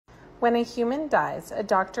When a human dies, a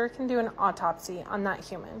doctor can do an autopsy on that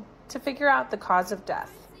human to figure out the cause of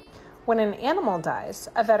death. When an animal dies,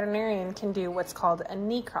 a veterinarian can do what's called a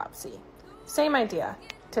necropsy. Same idea,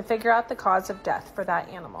 to figure out the cause of death for that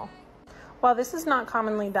animal. While this is not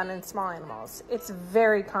commonly done in small animals, it's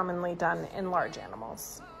very commonly done in large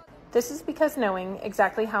animals. This is because knowing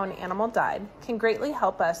exactly how an animal died can greatly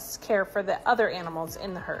help us care for the other animals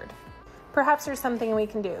in the herd. Perhaps there's something we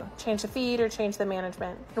can do, change the feed or change the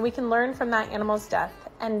management, and we can learn from that animal's death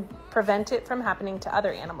and prevent it from happening to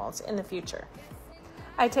other animals in the future.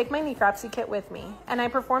 I take my necropsy kit with me, and I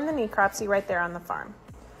perform the necropsy right there on the farm.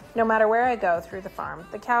 No matter where I go through the farm,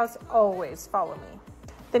 the cows always follow me.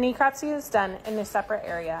 The necropsy is done in a separate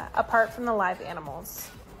area, apart from the live animals.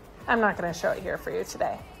 I'm not going to show it here for you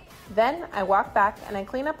today. Then I walk back and I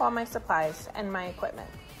clean up all my supplies and my equipment.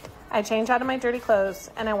 I change out of my dirty clothes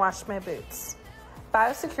and I wash my boots.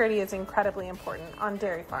 Biosecurity is incredibly important on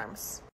dairy farms.